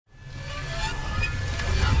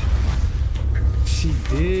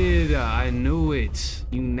I knew it.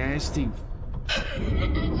 You nasty.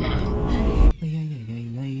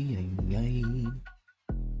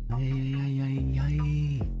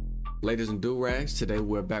 Ladies and do-rags, today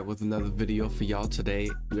we're back with another video for y'all. Today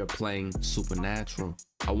we are playing Supernatural.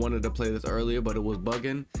 I wanted to play this earlier, but it was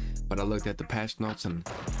bugging. But I looked at the patch notes and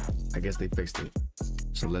I guess they fixed it.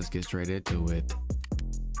 So let's get straight into it.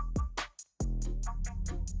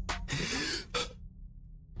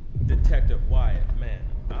 Detective Wyatt, man,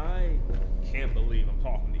 I can't believe I'm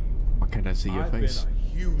talking to you. Why can't I see your face? I've been a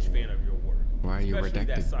huge fan of your work. Why are you especially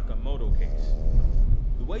redacted? That Sakamoto case.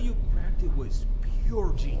 The way you cracked it was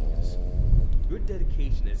pure genius. Your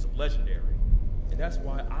dedication is legendary, and that's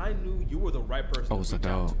why I knew you were the right person to reach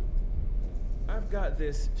out to. I've got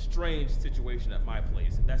this strange situation at my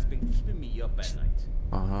place that's been keeping me up at night.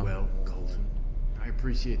 Well, Colton, I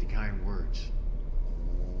appreciate the kind words.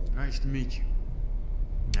 Nice to meet you.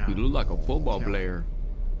 Now, you look like a football player.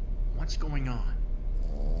 What's going on?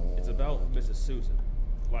 It's about Mrs. Susan,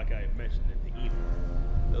 like I mentioned in the email.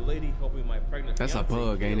 The lady helping my pregnant That's a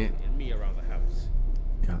bug, ain't it? And me around the house.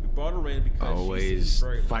 Yeah. We brought her in because always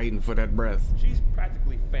very fighting for that breath. She's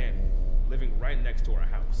practically family, living right next to our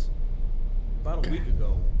house. About a week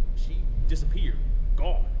ago, she disappeared,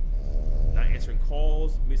 gone. Not answering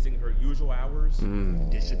calls, missing her usual hours.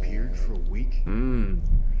 Disappeared for a week? Yeah,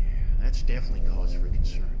 that's definitely cause for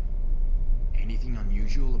concern. Anything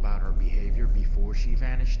unusual about her behavior before she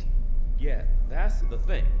vanished? Yeah, that's the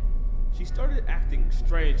thing. She started acting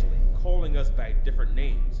strangely, calling us by different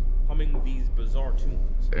names, humming these bizarre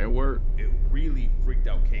tunes. That worked. It really freaked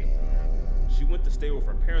out Kayla. She went to stay with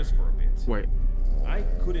her parents for a bit. Wait. I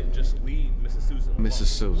couldn't just leave Mrs. Susan alone. Mrs.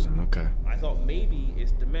 Susan, okay. I thought maybe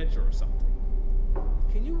it's dementia or something.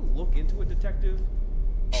 Can you look into it, detective?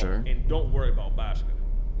 Sure. Oh, and don't worry about Bashka.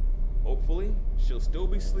 Hopefully, she'll still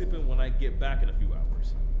be sleeping when I get back in a few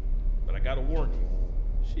hours. But I gotta warn you,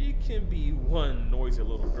 she can be one noisy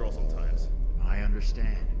little girl sometimes. I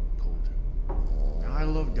understand, Colton. I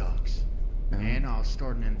love dogs. And I'll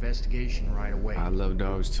start an investigation right away. I love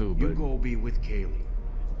dogs too, but... You go be with Kaylee.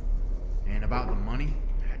 And about the money,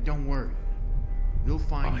 don't worry. You'll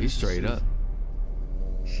find... Oh, he's straight up.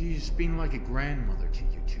 She's been like a grandmother to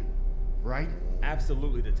you two, right?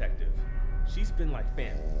 Absolutely, detective. She's been like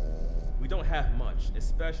family. We don't have much,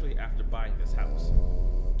 especially after buying this house.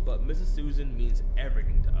 But Mrs. Susan means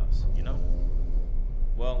everything to us, you know?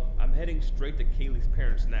 Well, I'm heading straight to Kaylee's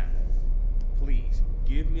parents now. Please,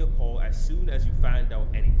 give me a call as soon as you find out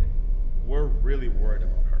anything. We're really worried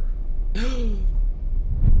about her.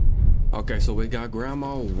 Okay, so we got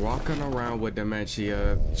grandma walking around with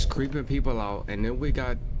dementia, she's creeping people out, and then we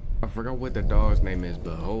got, I forgot what the dog's name is,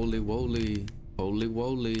 but holy woly, holy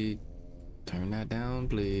woly. Turn that down,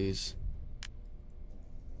 please.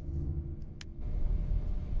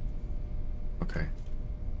 Okay.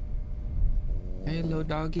 Hey, little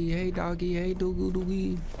doggy. Hey, doggy. Hey, doogie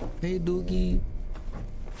doogie. Hey, doogie.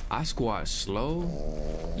 I squat slow.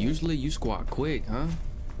 Usually you squat quick, huh?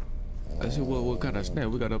 Let's see what kind of snack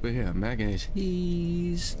we got up in here. Mac and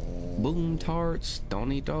cheese. Boom tarts.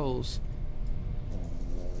 Don't eat those.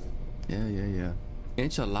 Yeah.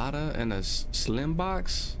 Enchilada and a slim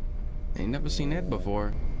box. Ain't never seen that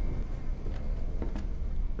before.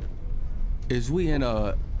 Is we in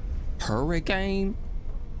a hurricane?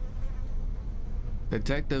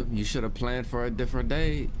 Detective, you should have planned for a different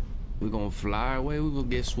day. We're gonna fly away. We're gonna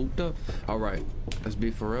get swooped up. All right, let's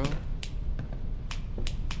be for real.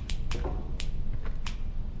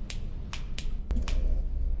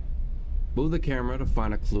 Move the camera to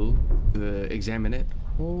find a clue. Examine it.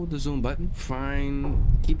 Hold the zoom button.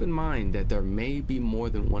 Keep in mind that there may be more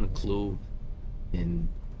than one clue in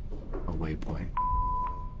a waypoint.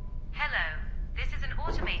 Hello, this is an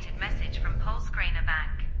automated message from Polsgrainer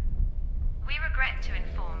Bank. We regret to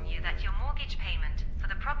inform you that your mortgage payment for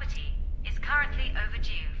the property is currently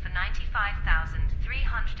overdue for $95,331.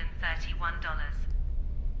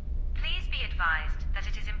 Please be advised that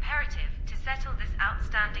it is imperative to settle this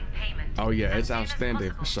outstanding payment. Oh yeah, it's as soon as outstanding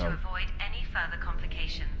for possible sure. to avoid any further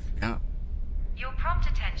complications. Yeah. Your prompt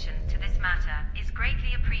attention to this matter is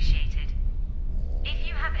greatly appreciated. If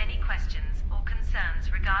you have any questions or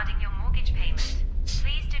concerns regarding your mortgage payment,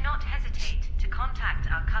 please do not hesitate to contact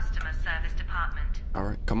our customer service department. All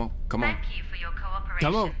right, come on. Thank you for your cooperation.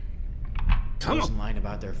 Come on. I wasn't lying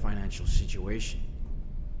about their financial situation.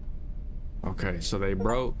 Okay, so they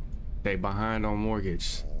broke. They behind on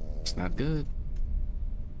mortgage. It's not good.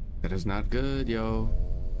 That is not good, yo.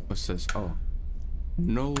 What's this? Oh.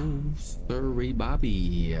 No, sorry,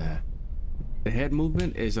 Bobby. The head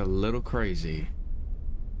movement is a little crazy.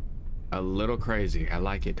 I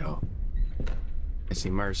like it, though. It's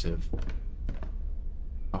immersive.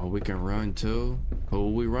 Oh, we can run too. Who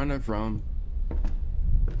are we running from?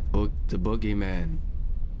 The boogeyman.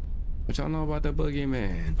 What y'all know about the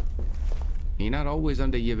boogeyman? He not always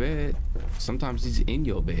under your bed. Sometimes he's in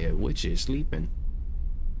your bed with you, sleeping,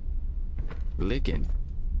 licking,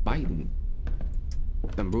 biting.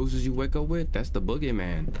 Them bruises you wake up with, that's the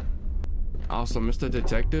boogeyman. Also, Mr.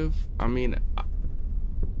 Detective, I mean,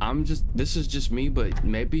 this is just me, but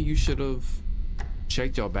maybe you should have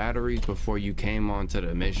checked your batteries before you came onto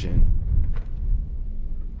the mission.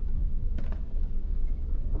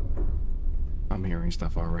 I'm hearing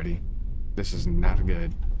stuff already. This is not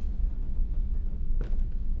good.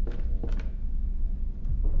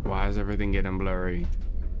 Why is everything getting blurry?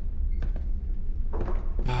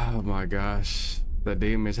 Oh my gosh. The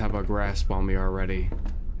demons have a grasp on me already.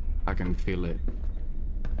 I can feel it.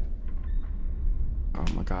 Oh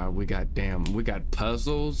my god, we got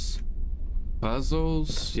puzzles.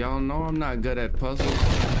 Puzzles? Y'all know I'm not good at puzzles.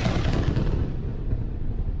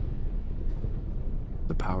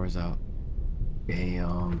 The power's out.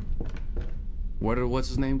 Damn. What's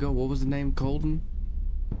his name go? What was the name? Colton?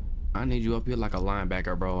 I need you up here like a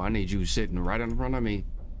linebacker, bro. I need you sitting right in front of me.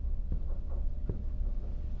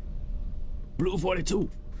 Blue 42.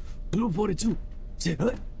 Blue 42. Say,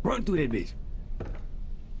 huh? Run through that bitch.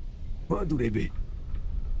 Run through that bitch.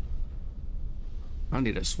 I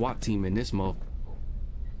need a SWAT team in this mother.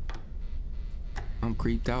 I'm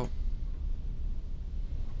creeped out.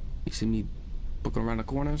 You see me looking around the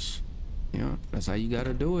corners? Yeah, that's how you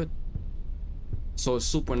gotta do it. So it's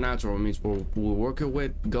supernatural. It means we're working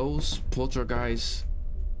with ghosts, poltergeists,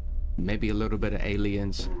 maybe a little bit of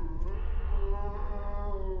aliens.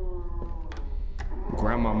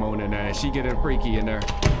 Grandma moaning there. She getting freaky in there.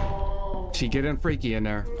 She getting freaky in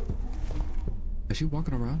there. Is she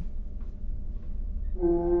walking around?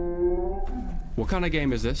 What kind of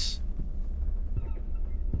game is this?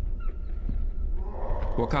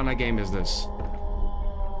 What kind of game is this?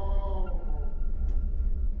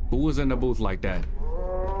 Who was in the booth like that?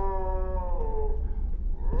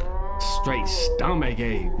 Straight stomach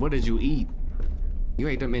ache. What did you eat? You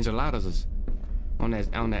ate them enchiladas on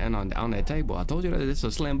that table. I told you that this is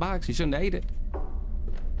a slim box. You shouldn't have ate it.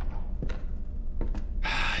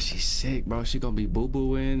 She's sick, bro. She gonna be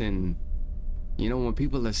boo-booing, and you know when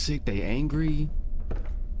people are sick, they angry.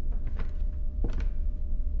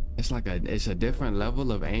 It's a different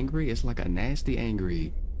level of angry. It's like a nasty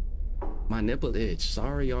angry. My nipple itch.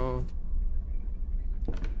 Sorry, y'all.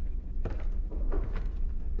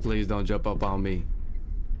 Please don't jump up on me.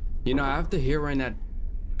 You know, after hearing that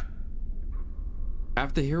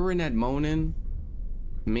moaning,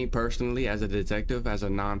 me personally, as a detective, as a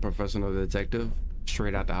non-professional detective,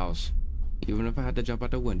 straight out the house. Even if I had to jump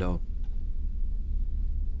out the window.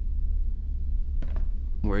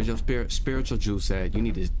 Where's your spiritual juice at? You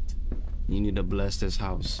need to bless this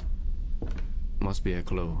house. Must be a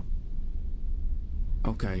clue.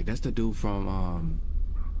 Okay, that's the dude from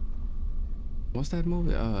what's that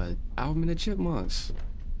movie? Alvin and the Chipmunks.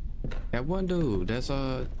 That one dude that's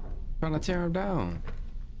trying to tear him down.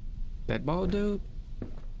 That bald dude.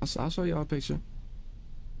 I'll show y'all a picture.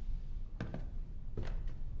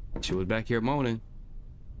 She was back here moaning.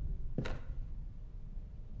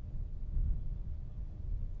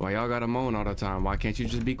 Why y'all gotta moan all the time? Why can't you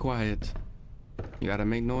just be quiet? You gotta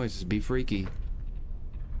make noises, be freaky.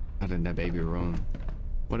 Not in that baby room.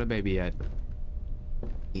 Where the baby at?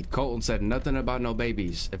 Colton said nothing about no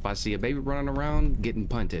babies. If I see a baby running around, getting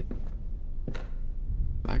punted.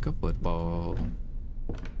 Like a football.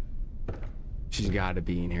 She's gotta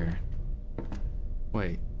be in here.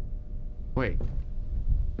 Wait.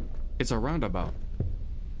 It's a roundabout.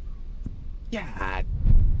 Yeah.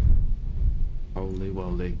 Holy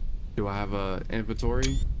moly. Do I have a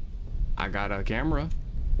inventory? I got a camera.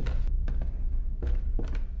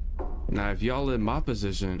 Now, if y'all in my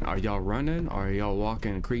position, are y'all running or are y'all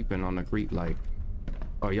walking, creeping on the creep like?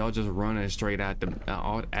 Or y'all just running straight at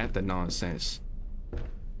the nonsense?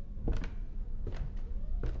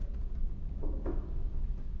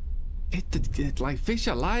 Like, fix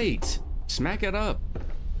your light. Smack it up.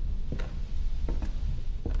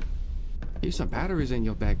 Here's some batteries in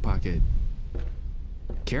your back pocket.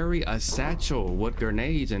 Carry a satchel with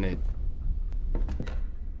grenades in it.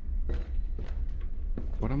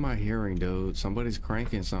 What am I hearing, dude? Somebody's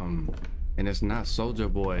cranking something. And it's not Soldier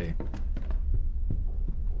Boy.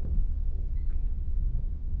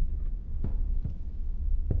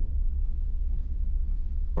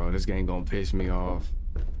 Bro, this game gonna piss me off.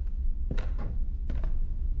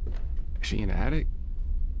 Is she in the attic?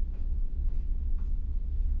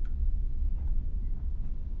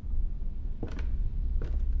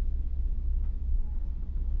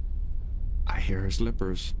 hear her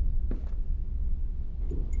slippers.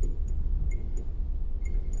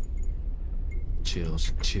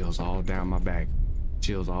 Chills, chills all down my back.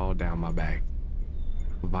 Chills all down my back.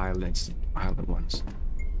 Violent ones.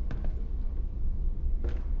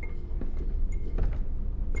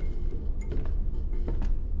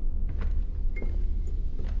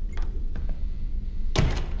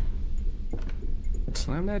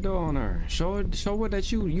 Slam that door on her. Show her that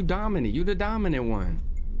you dominant. You the dominant one.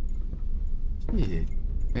 Shit.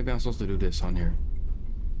 Maybe I'm supposed to do this on here.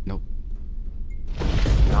 Nope.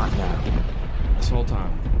 Not now. This whole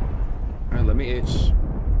time. All right, let me itch.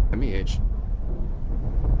 Let me itch.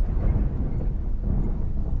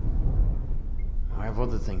 I have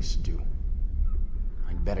other things to do.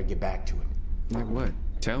 I'd better get back to it. Like what?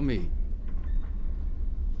 Tell me.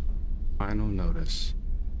 Final notice.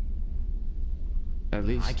 At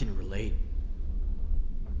least. I can relate.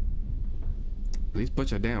 At least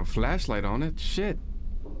put your damn flashlight on it. Shit.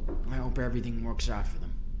 I hope everything works out for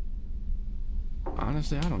them.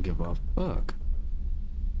 Honestly, I don't give a fuck.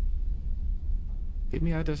 Get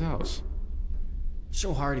me out of this house. It's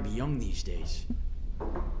so hard to be young these days.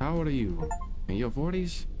 How old are you? In your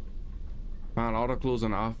 40s? Found all the clues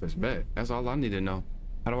in the office. Bet. That's all I need to know.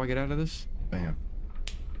 How do I get out of this? Bam.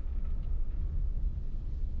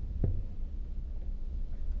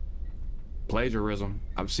 Plagiarism.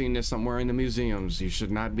 I've seen this somewhere in the museums. You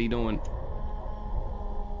should not be doing.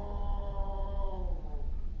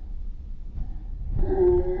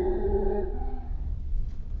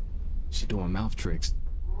 She doing mouth tricks.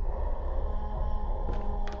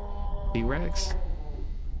 T-Rex.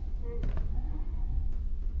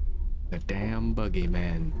 The damn buggy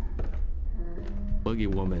man.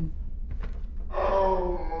 Boogie woman.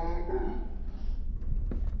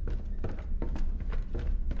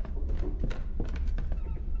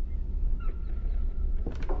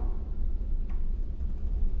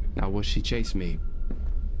 Now will she chase me?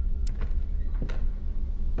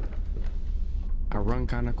 I run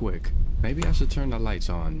kind of quick. Maybe I should turn the lights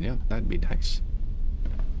on. Yep, that'd be nice.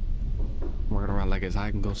 Walking around like as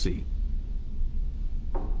I can go see.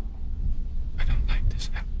 I don't like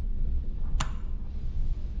this.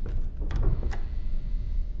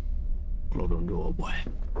 Close them door, boy.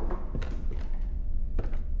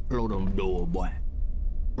 Close them door, boy.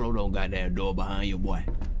 Close them goddamn door behind you, boy.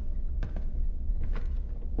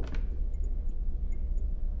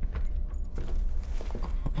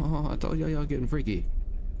 Oh, I told y'all getting freaky.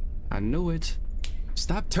 I knew it.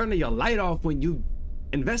 Stop turning your light off when you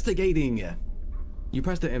investigating. You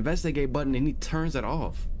press the investigate button and he turns it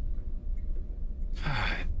off.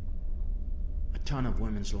 A ton of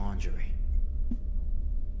women's lingerie.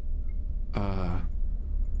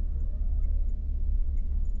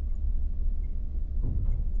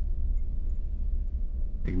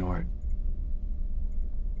 Ignore it.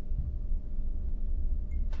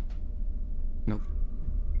 Nope.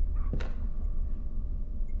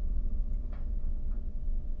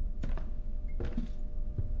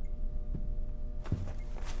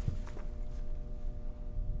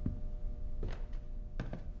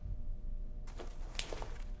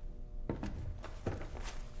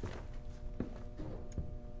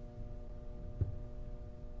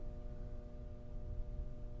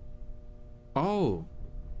 Oh.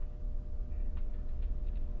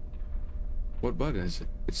 What button is it?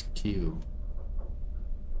 It's Q.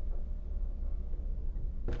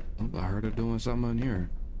 Oh, I heard her doing something in here.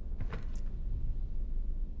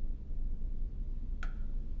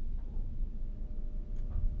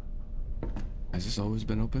 Has this always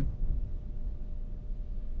been open?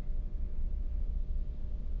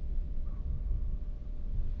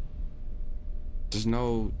 Just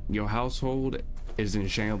know your household is in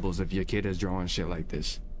shambles if your kid is drawing shit like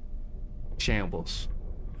this. Shambles.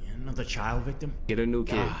 Another child victim? Get a new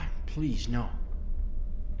kid. God, please, no.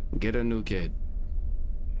 Get a new kid.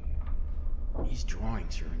 These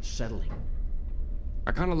drawings are unsettling.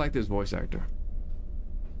 I kind of like this voice actor.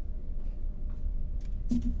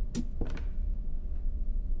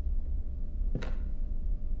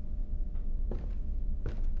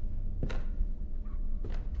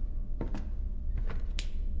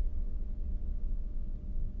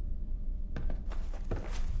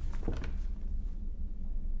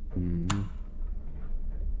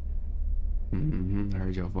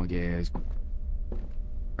 Heard your funky ass.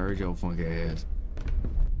 Heard your funky ass.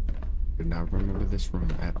 Do not remember this room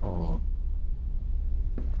at all.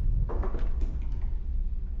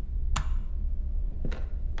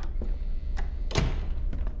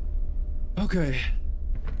 Okay.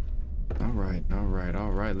 All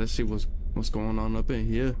right. Let's see what's going on up in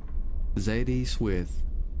here. Zadie Swift.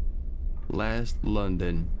 Last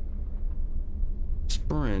London.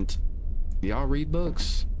 Sprint. Y'all read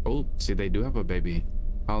books? Oh, see, they do have a baby.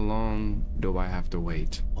 How long do I have to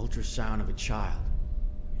wait? Ultrasound of a child.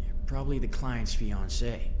 Probably the client's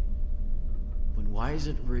fiancé. But why is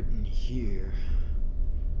it written here?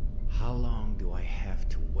 How long do I have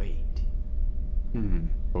to wait?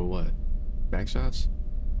 For what? Backshots?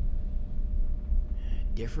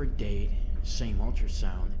 Different date, same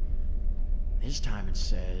ultrasound. This time it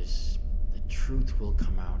says the truth will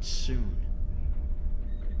come out soon.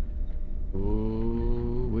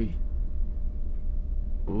 Ooh-wee.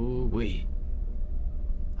 Ooh-wee.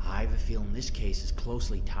 I have a feeling this case is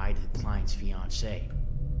closely tied to the client's fiancé.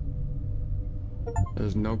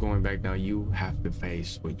 There's no going back now. You have to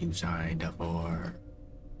face what you signed up for.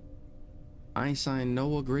 I ain't signed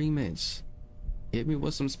no agreements. Hit me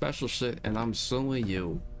with some special shit and I'm suing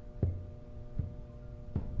you.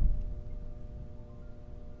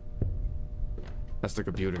 That's the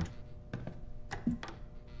computer.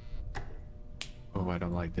 Oh, I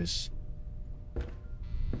don't like this.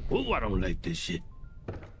 Oh, I don't like this shit.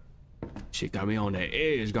 Shit got me on the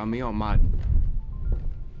edge, got me on my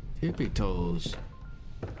tippy toes.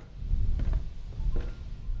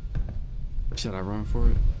 Should I run for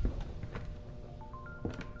it?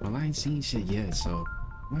 Well, I ain't seen shit yet, so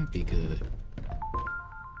it might be good.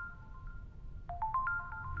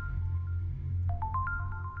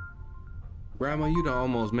 Grandma, you done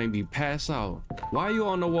almost made me pass out. Why are you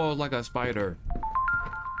on the walls like a spider?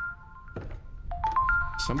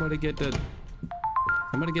 Somebody get the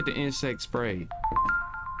insect spray.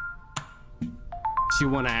 She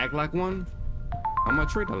wanna act like one? I'm gonna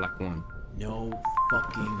treat her like one. No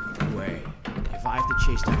fucking way. If I have to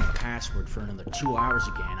chase down the password for another 2 hours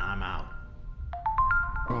again, I'm out.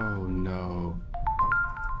 Oh no.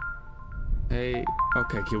 Hey,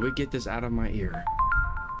 okay, can we get this out of my ear?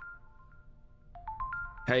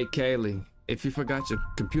 Hey Kaylee, if you forgot your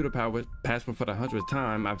computer password for the 100th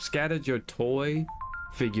time, I've scattered your toy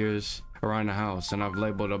figures around the house and I've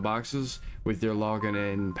labeled the boxes with your login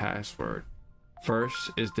and password.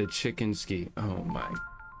 First is the chicken ski. Oh my.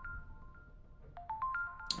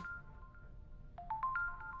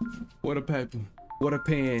 What a paper, what a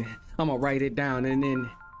pen. I'm gonna write it down and then.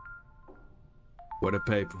 What a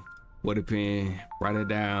paper, what a pen, write it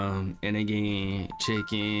down and again,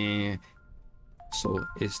 chicken. So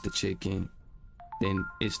it's the chicken, then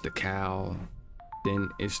it's the cow, then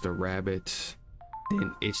it's the rabbit,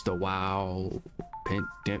 then it's the wow, then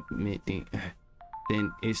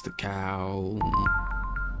it's the cow.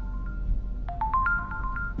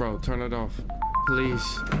 Bro, turn it off,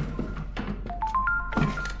 please.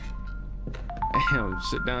 Damn,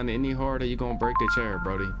 sit down any harder, you gonna break the chair,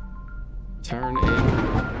 Brody. Turn it.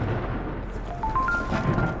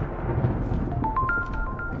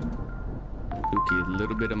 Dookie, a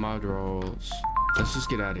little bit of my drawers. Let's just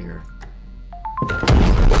get out of here.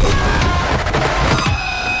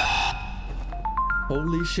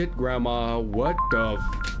 Holy shit, Grandma. What the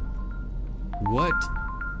what?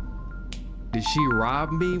 Did she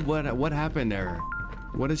rob me? What happened there?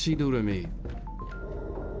 What did she do to me?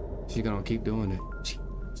 She gonna keep doing it.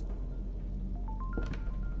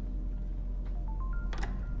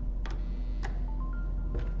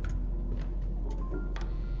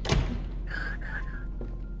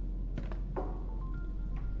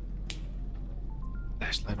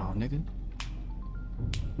 Flashlight on, nigga.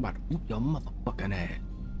 I'm about to whoop your motherfucking ass.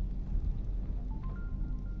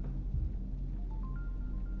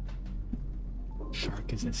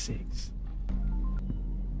 Shark is a 6.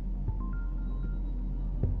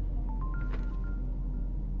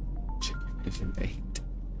 Chicken is an 8.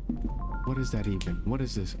 What is that even? What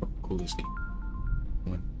is this? Oh, coolest game.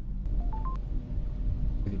 1.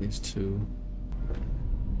 It is 2.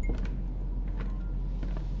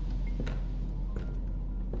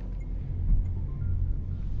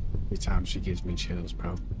 Every time she gives me chills,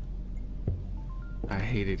 bro. I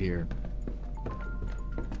hate it here.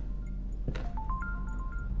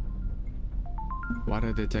 Why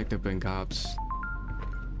do detectives and cops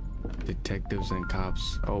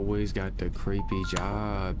always got the creepy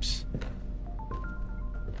jobs?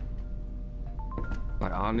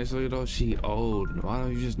 Like, honestly though, she old. Why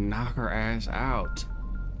don't you just knock her ass out?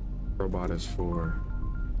 Robot is 4.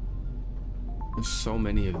 There's so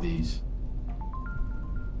many of these.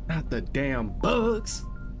 Not the damn bugs.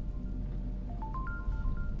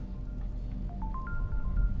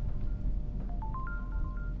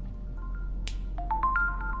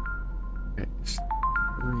 It's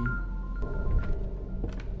 3.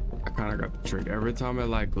 I kind of got the trick. Every time it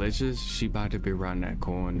like glitches, she about to be around that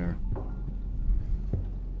corner.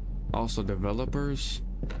 Also, developers,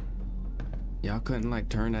 y'all couldn't like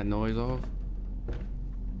turn that noise off.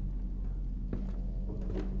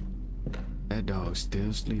 That dog's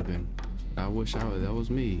still sleeping. I wish that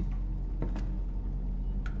was me.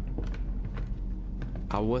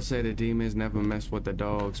 I would say the demons never mess with the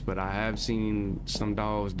dogs, but I have seen some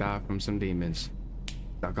dogs die from some demons.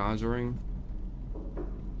 The Conjuring.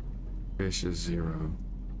 Fish is 0.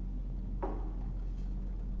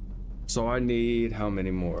 So I need how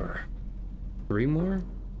many more? 3 more?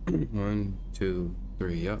 1, 2,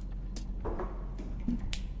 3. Yep.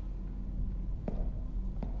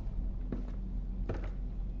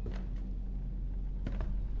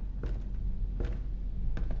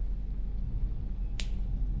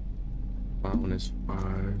 That one is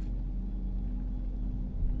 5.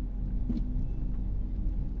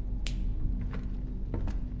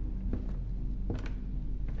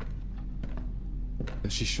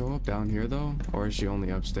 Does she show up down here though? Or is she only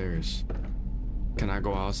upstairs? Can I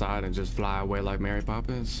go outside and just fly away like Mary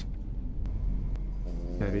Poppins?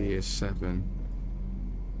 Teddy is 7.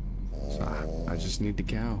 So I just need the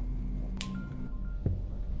cow.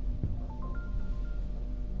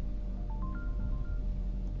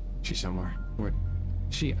 She's somewhere. Where?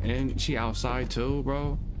 She outside too,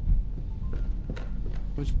 bro?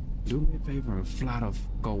 Just do me a favor and fly the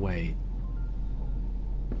fuck away.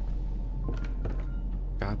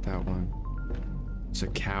 Got that one. It's a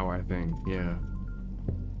cow, I think. Yeah.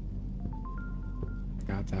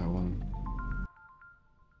 Got that one.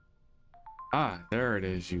 Ah, there it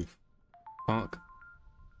is, you punk.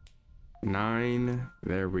 9.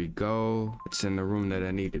 There we go. It's in the room that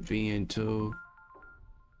I need to be in too.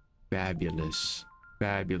 Fabulous.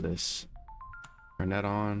 Fabulous. Turn that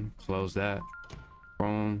on. Close that.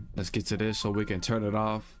 Boom. Let's get to this so we can turn it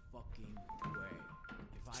off. Fucking way.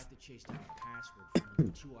 If I have to chase down a password for 2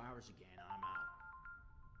 hours again, I'm out.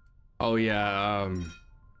 Oh yeah,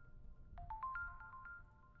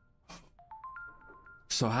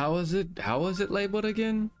 so how is it labeled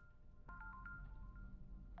again?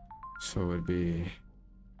 So it'd be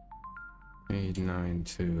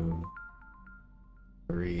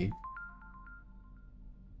 8923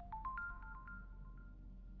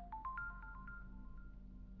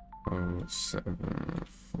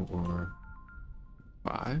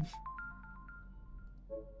 0745.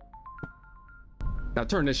 Now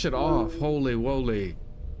turn this shit off. Holy woly.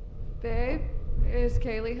 Babe, is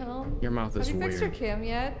Kaylee home? Your mouth is Have you weird. fixed her cam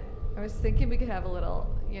yet? I was thinking we could have a little,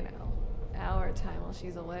 you know, hour time while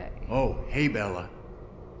she's away. Oh, hey, Bella.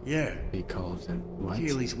 Yeah, He calls him. What?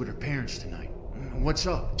 Kaylee's with her parents tonight. What's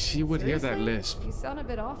up? She would hear that Seriously? lisp. You sound a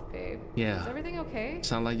bit off, babe. Yeah. Is everything okay?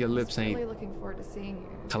 Sound like your lips I'm ain't really looking forward to seeing you.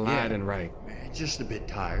 colliding right. Just a bit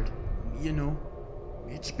tired. You know,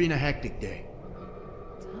 it's been a hectic day.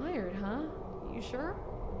 Tired, huh? You sure?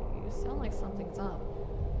 You sound like something's up.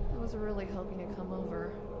 I was really hoping to come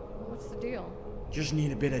over. What's the deal? Just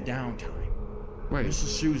need a bit of downtime. Wait.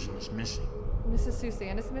 Mrs. Susan is missing. Mrs.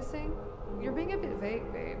 Suzanne is missing? You're being a bit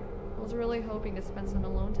vague, babe. I was really hoping to spend some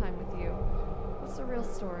alone time with you. What's the real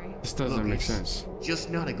story? This doesn't Look, make it's sense. Just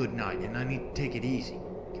not a good night, and I need to take it easy.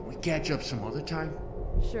 Can we catch up some other time?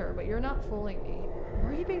 Sure, but you're not fooling me. Why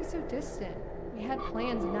are you being so distant? We had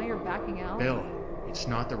plans and now you're backing out? Bella, it's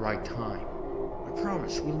not the right time. I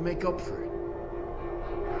promise we'll make up for it.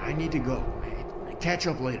 I need to go. Catch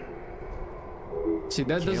up later. See,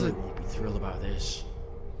 that Kaylee doesn't. won't be thrilled about this.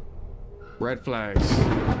 Red flags.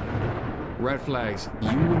 Red flags.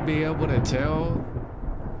 You would be able to tell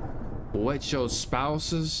what your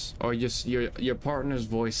spouse's or your partner's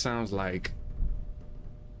voice sounds like.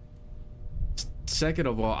 Second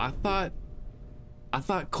of all, I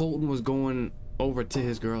thought Colton was going over to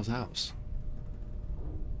his girl's house.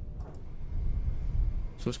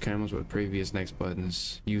 Switch cameras with previous next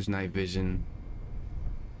buttons. Use night vision.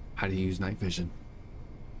 How do you use night vision?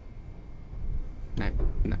 Night.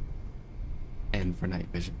 N for night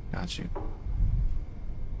vision. Got you.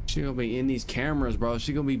 She gonna be in these cameras, bro.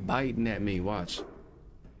 She gonna be biting at me. Watch.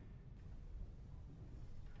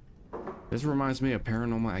 This reminds me of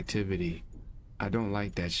Paranormal Activity. I don't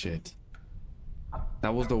like that shit.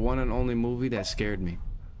 That was the one and only movie that scared me.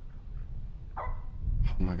 Oh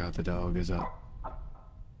my god, the dog is up.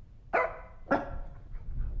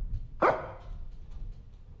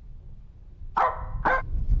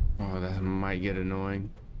 Oh, that might get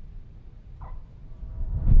annoying.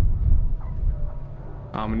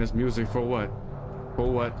 Ominous music for what?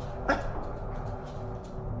 For what?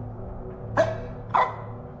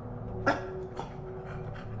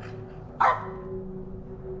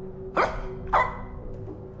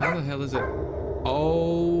 How the hell is it?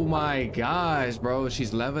 Oh my gosh, bro.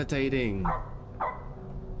 She's levitating.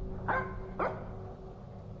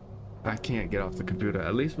 I can't get off the computer.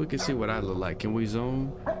 At least we can see what I look like. Can we zoom?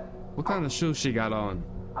 What kind of shoes she got on?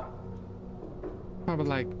 Probably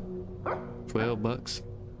like $12.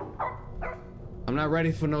 I'm not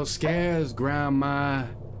ready for no scares, Grandma.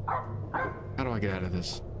 How do I get out of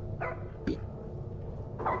this?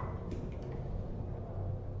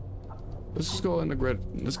 Let's just go in the grid.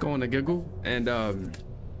 Let's go in the giggle and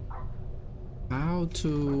how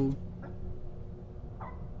to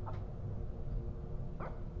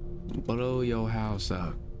blow your house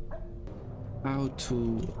up. How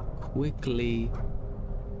to quickly,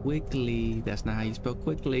 that's not how you spell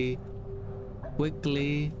quickly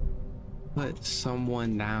put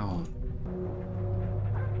someone down.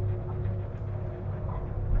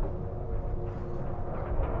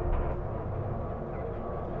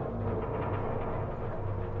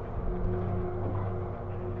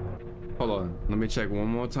 Hold on, let me check one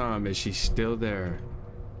more time. Is she still there?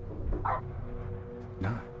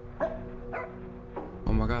 Nah.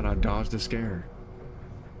 Oh my god, I dodged the scare.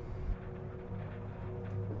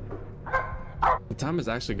 The time is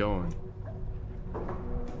actually going.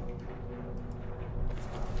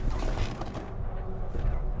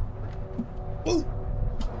 Ooh.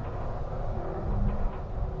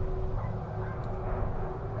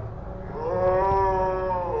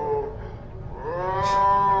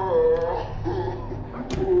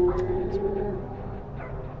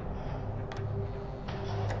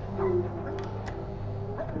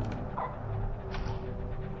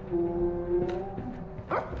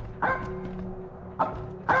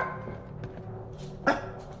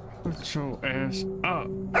 Put your ass up.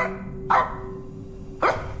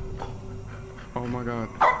 Oh my god.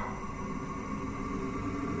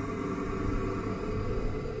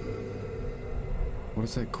 What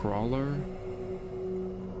is that, crawler?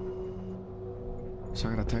 So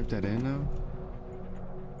I gotta type that in now?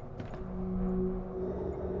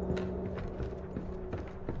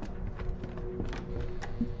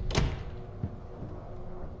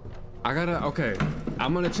 Okay,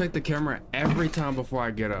 I'm gonna check the camera every time before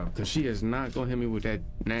I get up, because she is not gonna hit me with that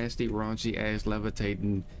nasty, raunchy ass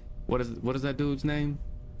levitating. What is that dude's name?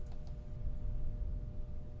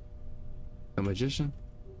 The magician?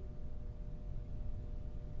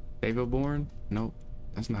 David Bourne? Nope,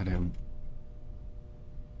 that's not him.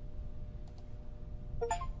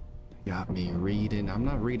 Got me reading. I'm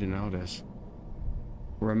not reading all this.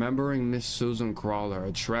 Remembering Miss Susan Crawler,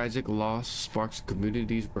 a tragic loss sparks the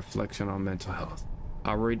community's reflection on mental health.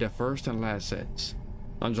 I'll read the first and last sentence.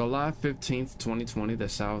 On July 15th, 2020, the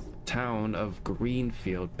south town of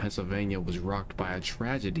Greenfield, Pennsylvania was rocked by a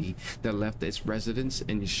tragedy that left its residents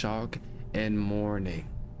in shock and mourning.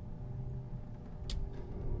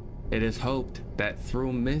 It is hoped that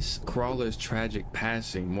through Miss Crawler's tragic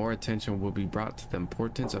passing, more attention will be brought to the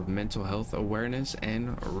importance of mental health awareness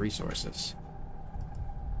and resources.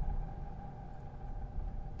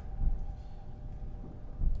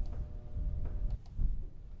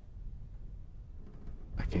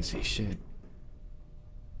 I can't see shit.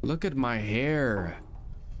 Look at my hair.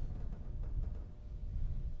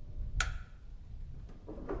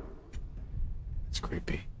 It's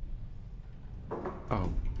creepy.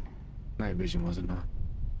 Oh, night vision wasn't on.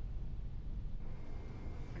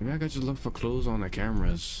 Maybe I could just look for clues on the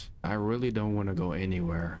cameras. I really don't want to go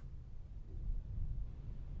anywhere.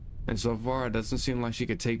 And so far, it doesn't seem like she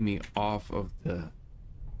could take me off of the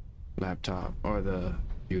laptop or the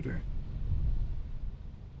computer.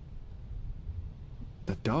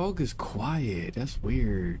 The dog is quiet. That's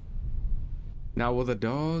weird. Now, will the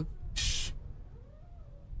dog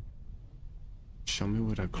show me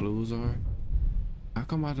what her clues are? How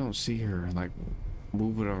come I don't see her, like,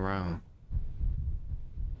 moving around?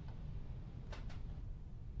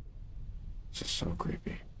 It's just so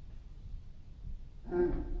creepy.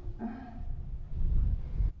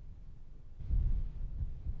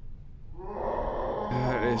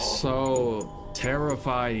 That is so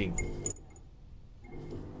terrifying.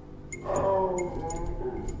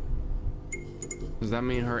 Does that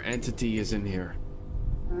mean her entity is in here?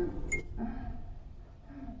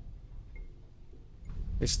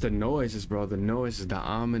 It's the noises, bro. The noise is the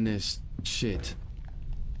ominous shit.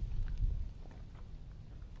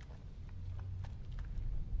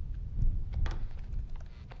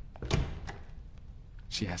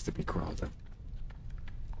 She has to be crawling.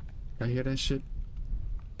 Y'all hear that shit?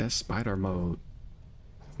 That's spider mode.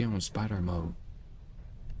 You're on spider mode.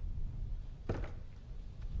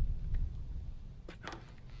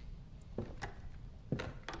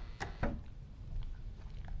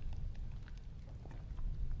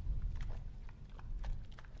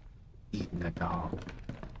 Eating the dog.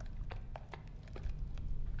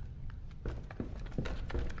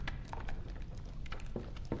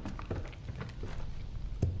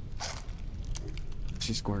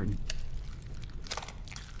 She's squirting.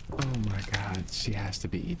 She has to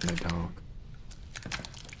be eating a dog.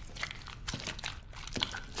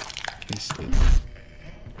 This is...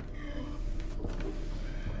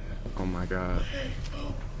 Oh my god.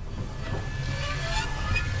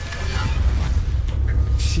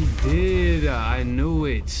 She did. I knew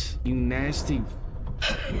it. You nasty.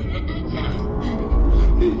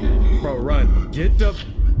 Bro, run. Get the...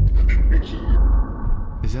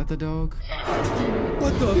 Is that the dog?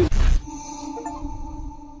 What the...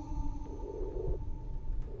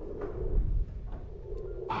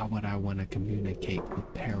 Why would I want to communicate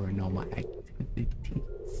with paranormal activities?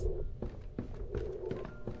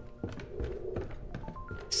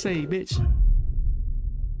 Say, bitch.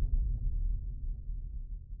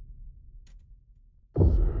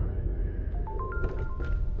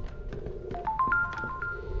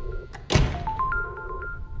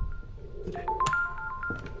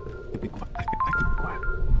 Be quiet. I can be quiet.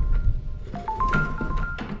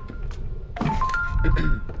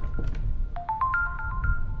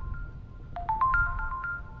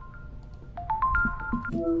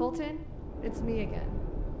 Colton, it's me again.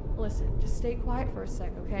 Listen, just stay quiet for a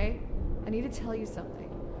sec, okay? I need to tell you something.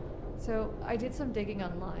 So, I did some digging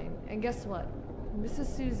online, and guess what?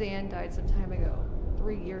 Mrs. Suzanne died some time ago.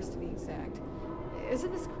 3 years to be exact.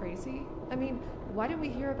 Isn't this crazy? I mean, why didn't we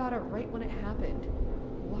hear about it right when it happened?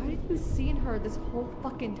 Why did you seen her this whole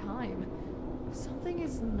fucking time? Something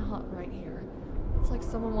is not right here. It's like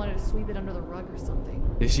someone wanted to sweep it under the rug or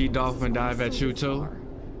something. Did she dolphin dive at you too?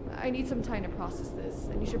 I need some time to process this,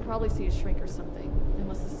 and you should probably see a shrink or something,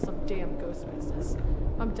 unless this is some damn ghost business.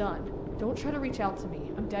 I'm done. Don't try to reach out to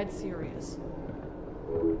me. I'm dead serious.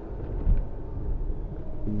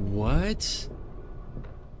 What?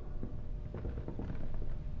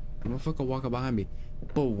 Motherfucker walking behind me.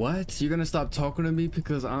 But what? You're gonna stop talking to me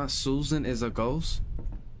because Aunt Susan is a ghost?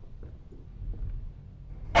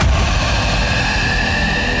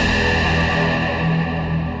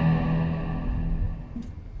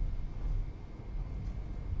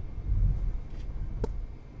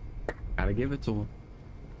 Gotta give it to him.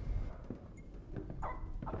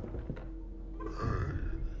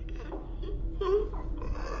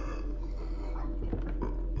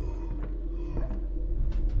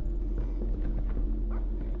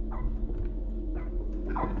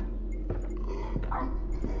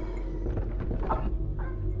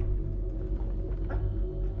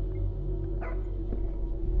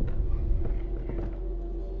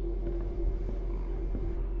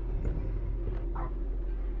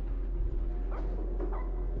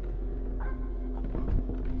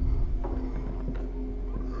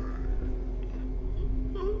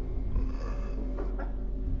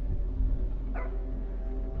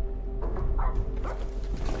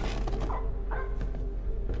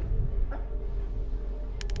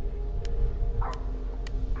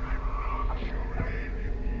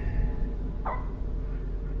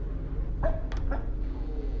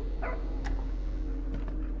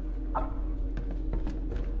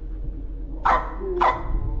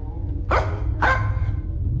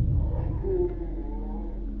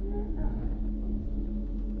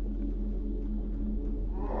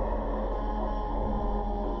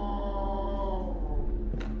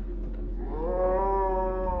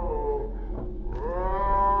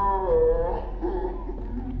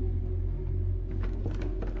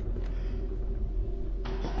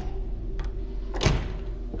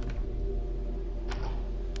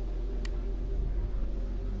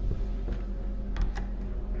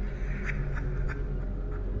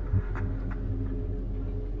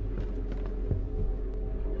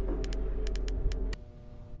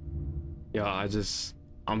 Yo,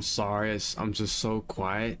 I'm sorry. I'm just so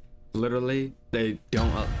quiet. Literally, they don't.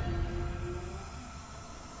 I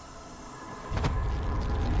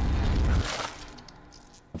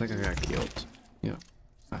think I got killed. Yeah,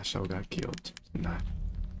 I sure got killed. Nah.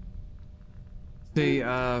 See,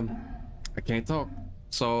 I can't talk.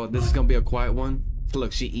 So this is gonna be a quiet one.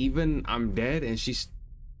 Look, I'm dead, and she's.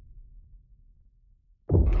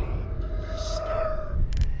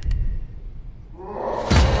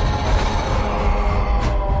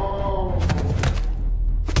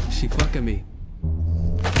 She fucking me.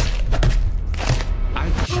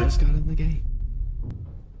 I just got in the game.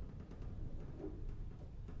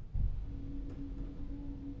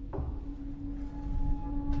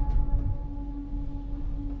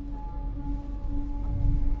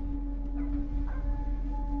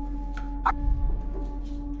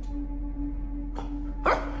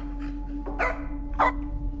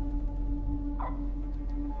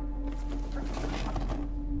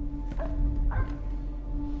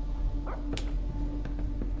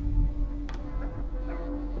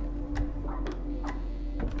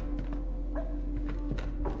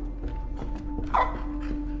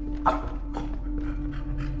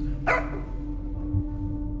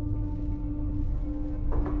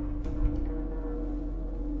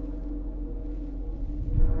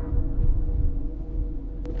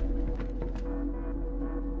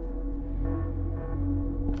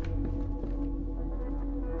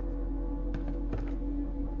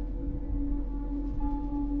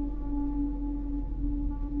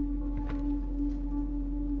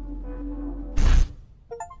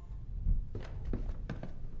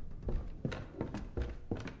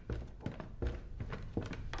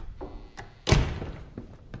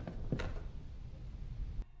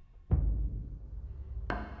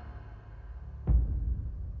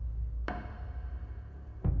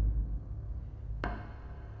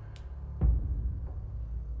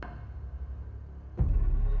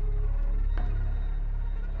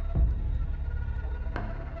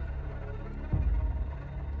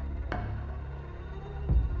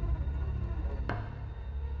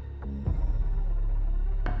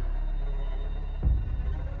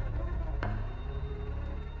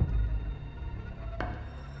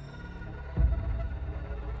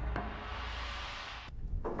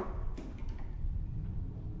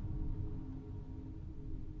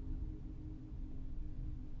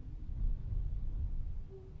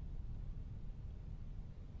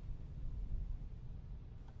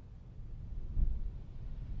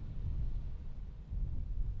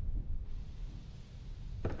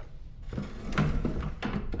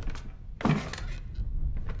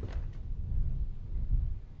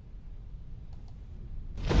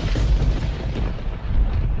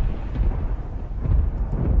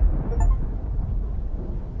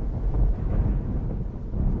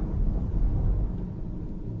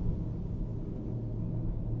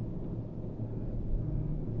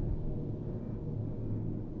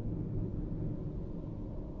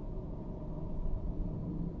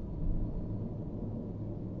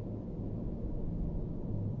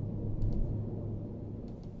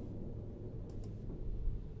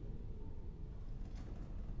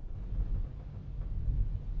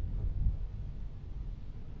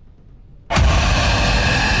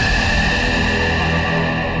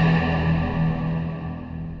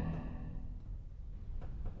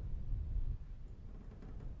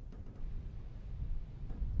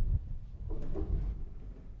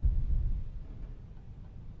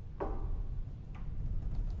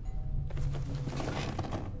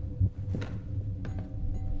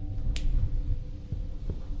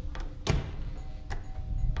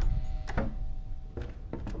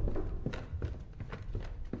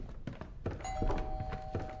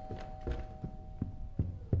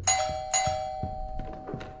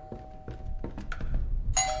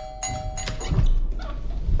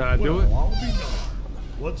 Did I do it? I'll be darned.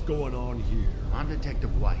 What's going on here? I'm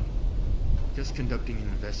Detective White. Just conducting an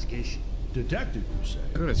investigation. Detective, you say?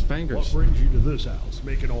 Look at his fingers. What brings you to this house,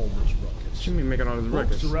 making all this ruckus? What you mean making all this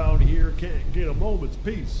Folks ruckus? around here can't get a moment's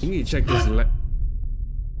peace. You need to check this.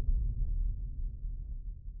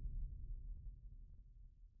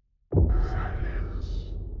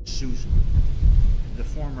 Susan, the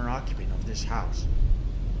former occupant of this house.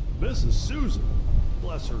 Mrs. Susan,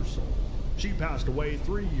 bless her soul. She passed away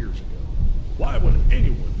 3 years ago. Why would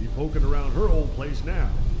anyone be poking around her old place now?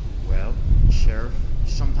 Well, Sheriff,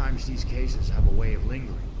 sometimes these cases have a way of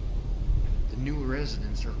lingering. The new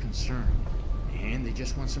residents are concerned, and they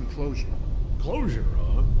just want some closure. Closure,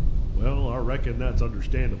 huh? Well, I reckon that's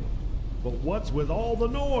understandable. But what's with all the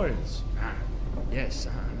noise? Yes,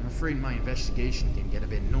 I'm afraid my investigation can get a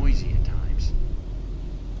bit noisy at times.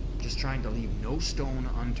 Just trying to leave no stone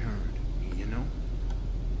unturned, you know?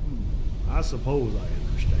 I suppose I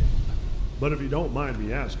understand. But if you don't mind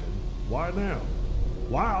me asking, why now?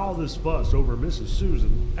 Why all this fuss over Mrs.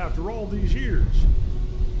 Susan after all these years?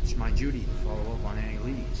 It's my duty to follow up on any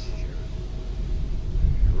leads,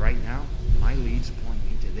 Sheriff. Right now, my leads point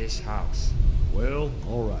me to this house. Well,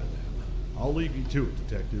 all right then. I'll leave you to it,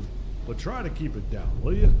 Detective. But try to keep it down,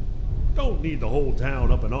 will you? Don't need the whole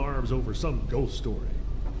town up in arms over some ghost story.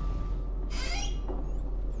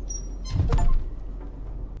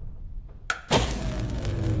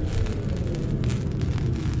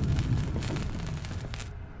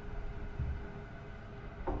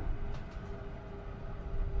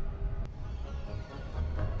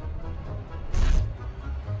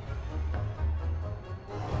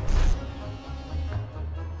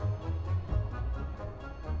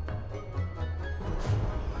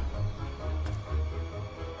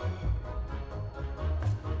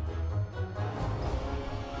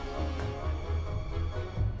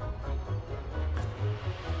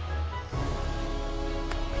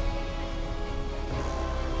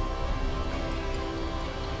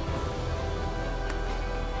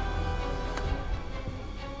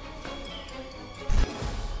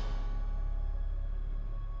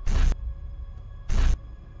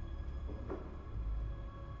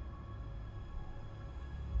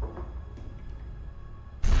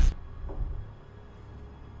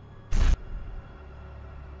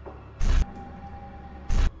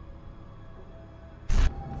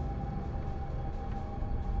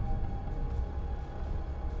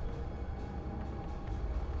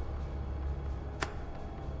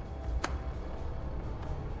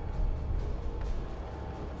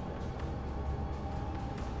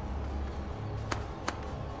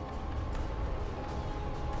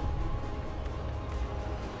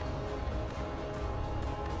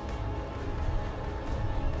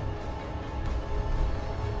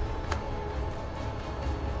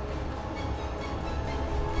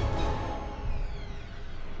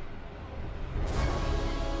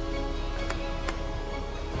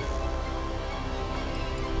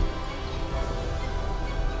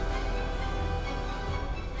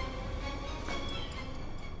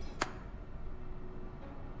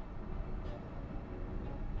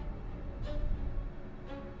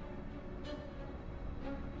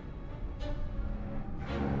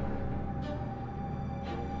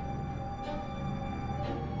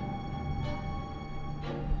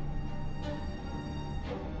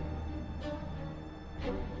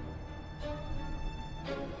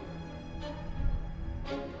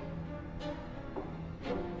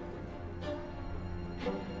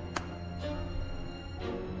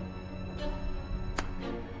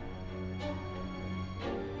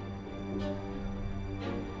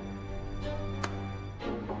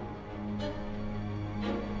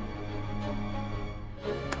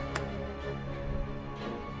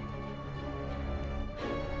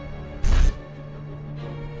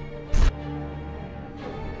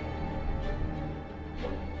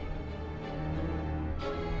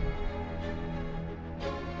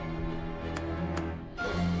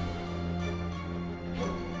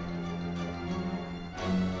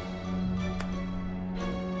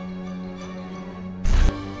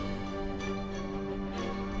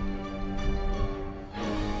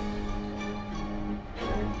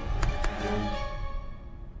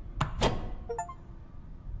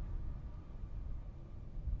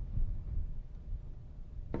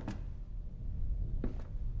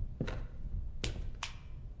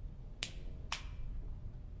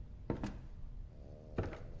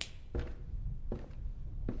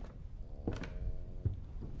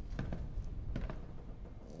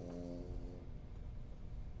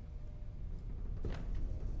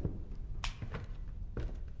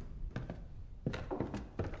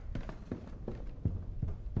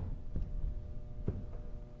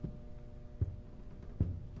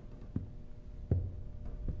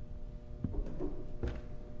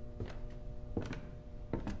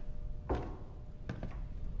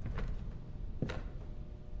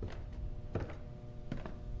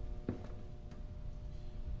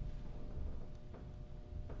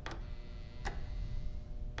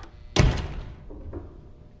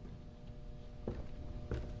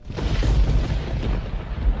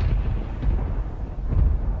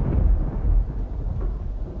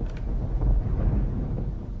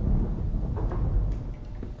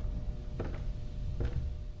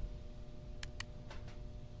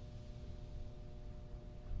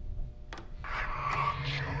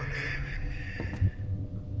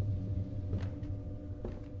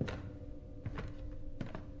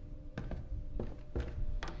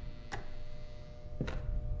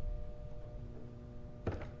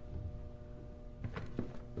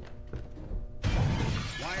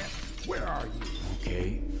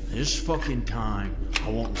 this fucking time, I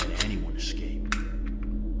won't let anyone escape.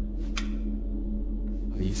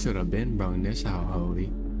 You should have been brung this out,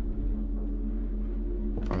 Hody.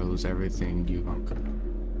 Or lose everything you own.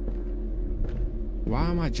 Why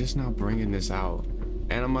am I just not bringing this out?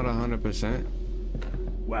 And I'm at 100%.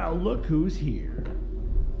 Well, look who's here.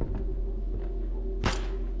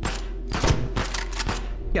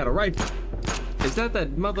 Got a rifle. Is that the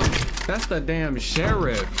mother? That's the damn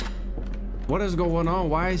sheriff. What is going on?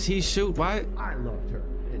 Why is he shoot? Why? I loved her,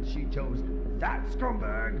 and she chose that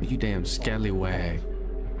scumbag. You damn scallywag.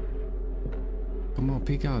 Come on,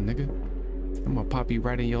 peek out, nigga. I'm gonna pop you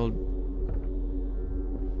right in your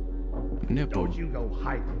nipple. Don't you go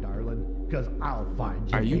hiding, darling, because I'll find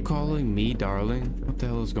you. Are you anyway. calling me darling? What the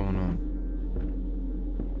hell is going on?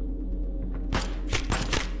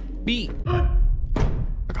 Beat. I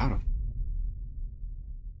got him.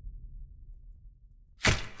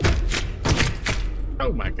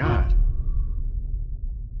 Oh my god.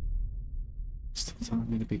 Still telling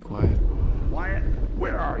me to be quiet. Wyatt,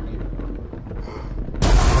 where are you?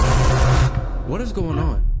 What is going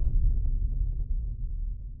on?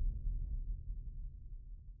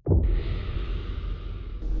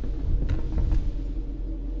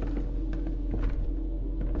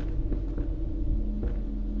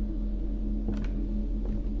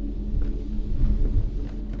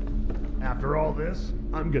 After all this,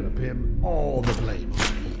 I'm gonna pin all the blame on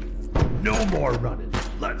you. No more running.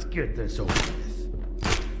 Let's get this over with.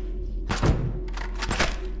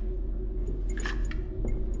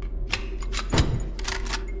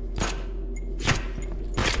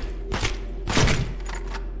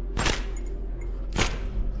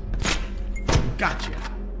 Gotcha.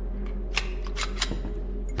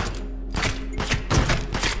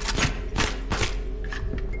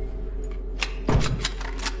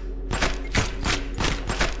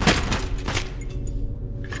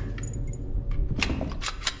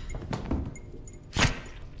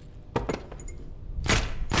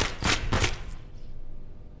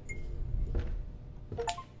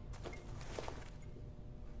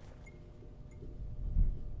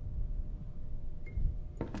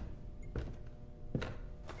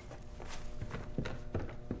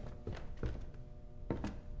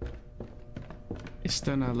 It's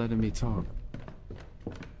still not letting me talk.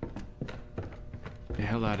 Get the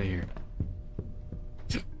hell out of here.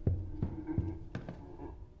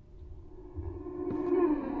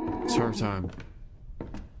 It's her time.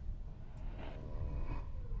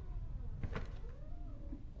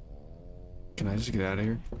 Can I just get out of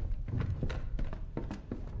here?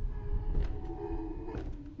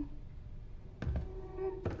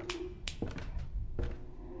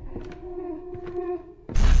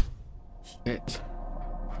 Shit.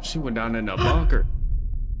 She went down in a bunker.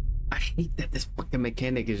 I hate that this fucking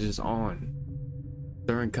mechanic is just on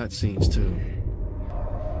during cutscenes too.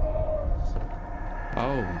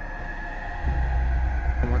 Oh.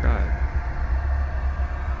 Oh my god.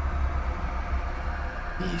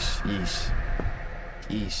 Yeesh, yeesh.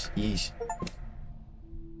 Yeesh, yeesh.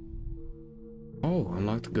 Oh,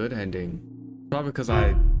 unlocked a good ending. Probably because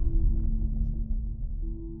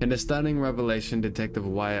in a stunning revelation, Detective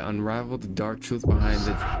Wyatt unraveled the dark truth behind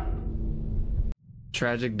the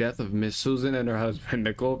tragic death of Miss Susan and her husband.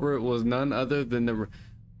 The culprit was none other than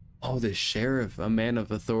the sheriff, a man of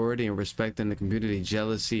authority and respect in the community.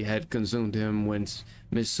 Jealousy had consumed him when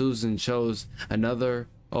Miss Susan chose another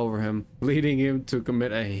over him, leading him to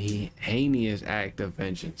commit a heinous act of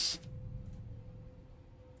vengeance.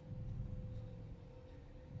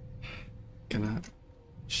 Can I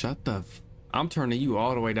shut the I'm turning you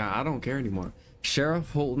all the way down. I don't care anymore.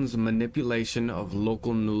 Sheriff Holton's manipulation of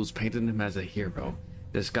local news painted him as a hero,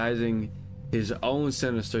 disguising his own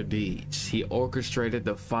sinister deeds. He orchestrated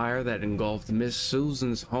the fire that engulfed Miss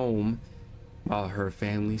Susan's home while her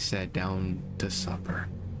family sat down to supper,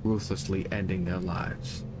 ruthlessly ending their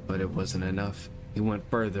lives. But it wasn't enough. He went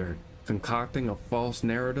further, concocting a false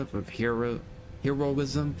narrative of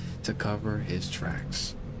heroism to cover his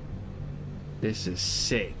tracks. This is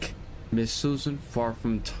sick. Miss Susan, far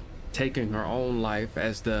from taking her own life,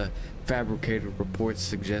 as the fabricated reports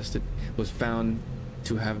suggested, was found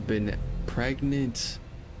to have been pregnant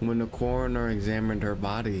when the coroner examined her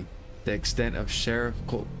body. The extent of Sheriff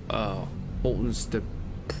Holton's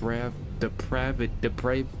depraved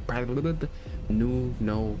knew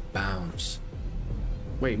no bounds.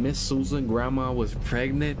 Wait, Miss Susan, grandma was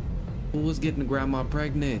pregnant? Who was getting grandma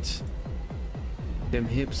pregnant? Them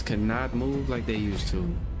hips cannot move like they used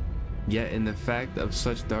to. Yet in the fact of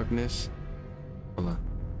such darkness, hold on.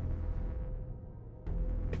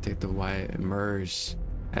 Detective Wyatt emerged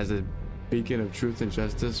as a beacon of truth and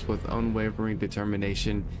justice with unwavering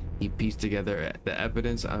determination. He pieced together the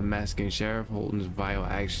evidence, unmasking Sheriff Holton's vile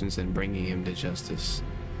actions and bringing him to justice.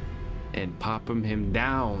 And popping him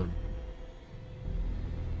down.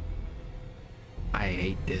 I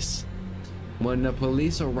hate this. When the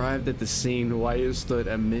police arrived at the scene, Wyatt stood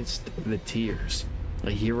amidst the tears,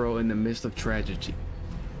 a hero in the midst of tragedy.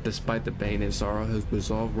 Despite the pain and sorrow, his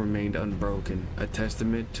resolve remained unbroken, a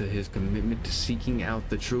testament to his commitment to seeking out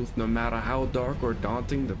the truth, no matter how dark or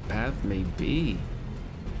daunting the path may be.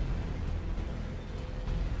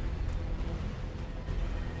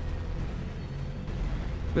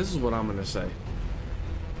 This is what I'm gonna say.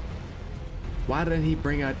 Why didn't he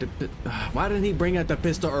bring out the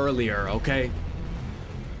pistol earlier? Okay.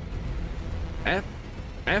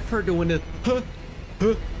 F her doing this.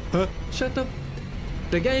 Shut the.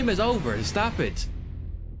 The game is over. Stop it.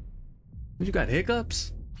 You got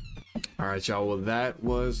hiccups? All right, y'all. Well, that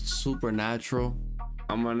was Supernatural.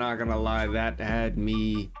 I'm not gonna lie. That had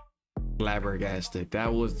me flabbergasted.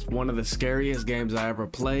 That was one of the scariest games I ever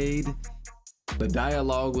played. The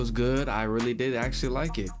dialogue was good. I really did actually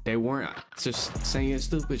like it. They weren't just saying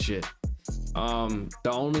stupid shit.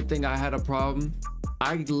 The only thing I had a problem,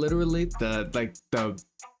 I literally the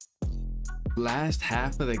last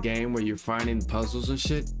half of the game where you're finding puzzles and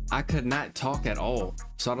shit, I could not talk at all.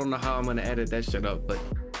 So I don't know how I'm gonna edit that shit up, but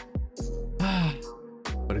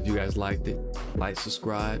if you guys liked it, like,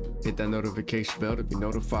 subscribe, hit that notification bell to be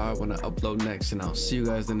notified when I upload next, and I'll see you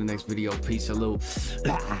guys in the next video. Peace, hello.